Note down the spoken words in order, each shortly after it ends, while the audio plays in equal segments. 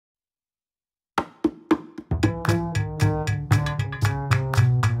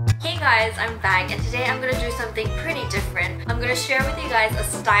I'm back, and today I'm going to do something pretty different. I'm going to share with you guys a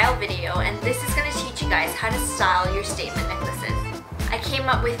style video, and this is going to teach you guys how to style your statement necklaces. I came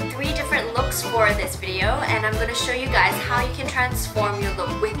up with 3 different looks for this video, and I'm going to show you guys how you can transform your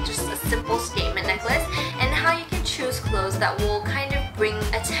look with just a simple statement necklace, and how you can choose clothes that will kind of bring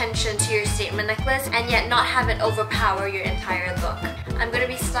attention to your statement necklace and yet not have it overpower your entire look. I'm going to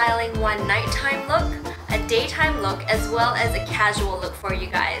be styling one nighttime look, a daytime look, as well as a casual look for you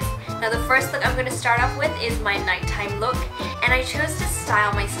guys. Now the first look I'm going to start off with is my nighttime look, and I chose to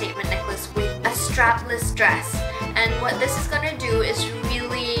style my statement necklace with a strapless dress. And what this is going to do is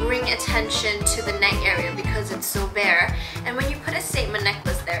really bring attention to the neck area because it's so bare. And when you put a statement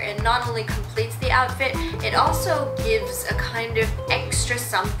necklace there, it not only completes the outfit, it also gives a kind of extra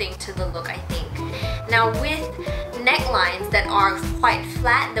something to the look, I think. Now with necklines that are quite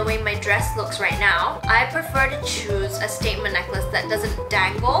flat, the way my dress looks right now, I prefer to choose a statement necklace that doesn't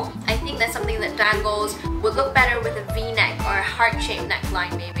dangle. I think that something that dangles would look better with a V-neck or a heart-shaped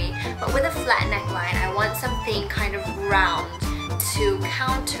neckline maybe. But with a flat neckline, I want something kind of round to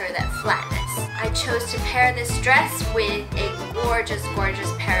counter that flatness. I chose to pair this dress with a gorgeous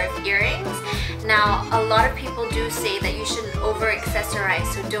pair of earrings. Now, a lot of people do say that you shouldn't over-accessorize,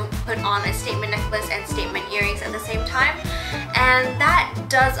 so don't put on a statement necklace and statement earrings at the same time. And that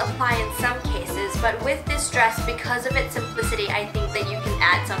does apply in some cases, but with this dress, because of its simplicity, I think that you can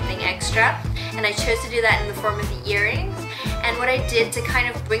add something extra. And I chose to do that in the form of the earrings. And what I did to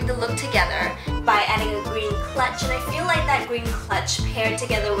kind of bring the look together by adding a green clutch, and I feel like that green clutch paired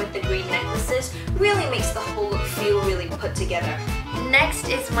together with the green necklaces really makes the whole look feel really put together. Next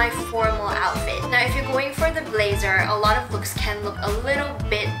is my formal outfit. Now if you're going for the blazer, a lot of looks can look a little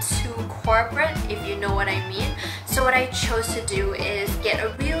bit too corporate, if you know what I mean. So what I chose to do is get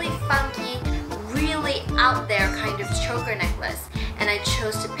a really funky, really out there kind of choker necklace. And I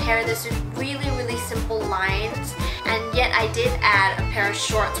chose to pair this with really simple lines, and yet I did add a pair of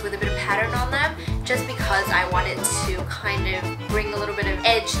shorts with a bit of pattern on them just because I wanted to kind of bring a little bit of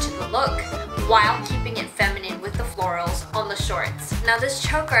edge to the look while keeping it feminine with the florals on the shorts. Now this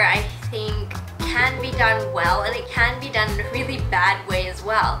choker, I think, can be done well, and it can be done in a really bad way as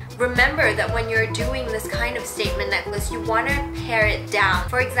well. Remember that when you're doing this kind of statement necklace, you want to pare it down.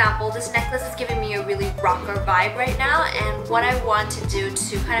 For example, this necklace is giving me a really rocker vibe right now, and what I want to do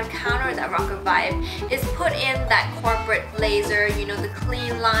to kind of counter that rocker vibe is put in that corporate blazer, you know, the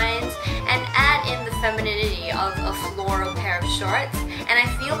clean lines, and add in the femininity of a floral pair of shorts. And I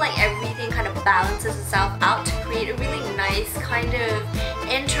feel like everything kind of balances itself out to create a really nice kind of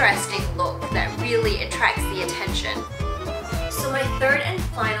interesting look that really attracts the attention. So my third and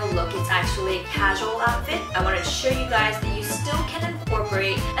final look is actually a casual outfit. I wanted to show you guys that you still can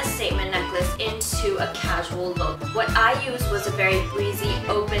incorporate a statement necklace into a casual look. What I used was a very breezy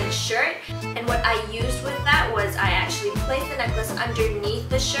open shirt, and what I used with that was I actually placed the necklace underneath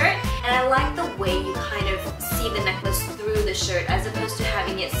the shirt, and I like the way you kind of see the necklace through the shirt as opposed to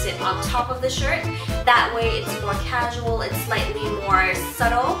having it sit on top of the shirt. That way it's more casual, it's slightly more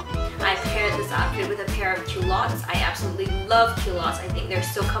subtle. I paired this outfit with a pair of culottes. I absolutely love culottes. I think they're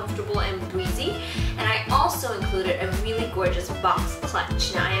so comfortable and breezy. And I also included a really gorgeous box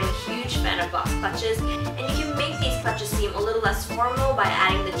clutch. Now I am a huge fan of box clutches, and you can make these clutches seem a little less formal by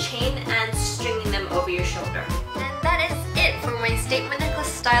adding the chain and stringing them over your shoulder. And that is it for my statement necklace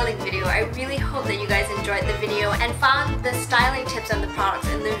styling video. I really hope that you guys enjoyed the video and found the styling tips and the products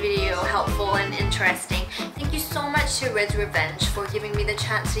in the video helpful and interesting. Thank you so much to Red's Revenge for giving me the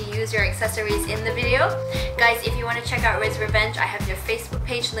chance to use your accessories in the video. Guys, if you want to check out Red's Revenge, I have their Facebook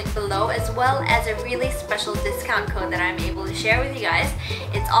page linked below, as well as a really special discount code that I'm able to share with you guys.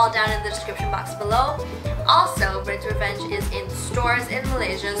 It's all down in the description box below. Also, Red's Revenge is in stores in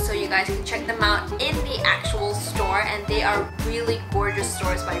Malaysia, so you guys can check them out in the actual store, and they are really gorgeous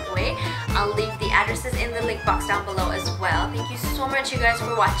stores, by the way. I'll leave the addresses in the link box down below as well. Thank you so much, you guys,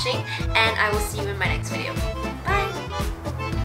 for watching, and I will see you in my next video. Bye!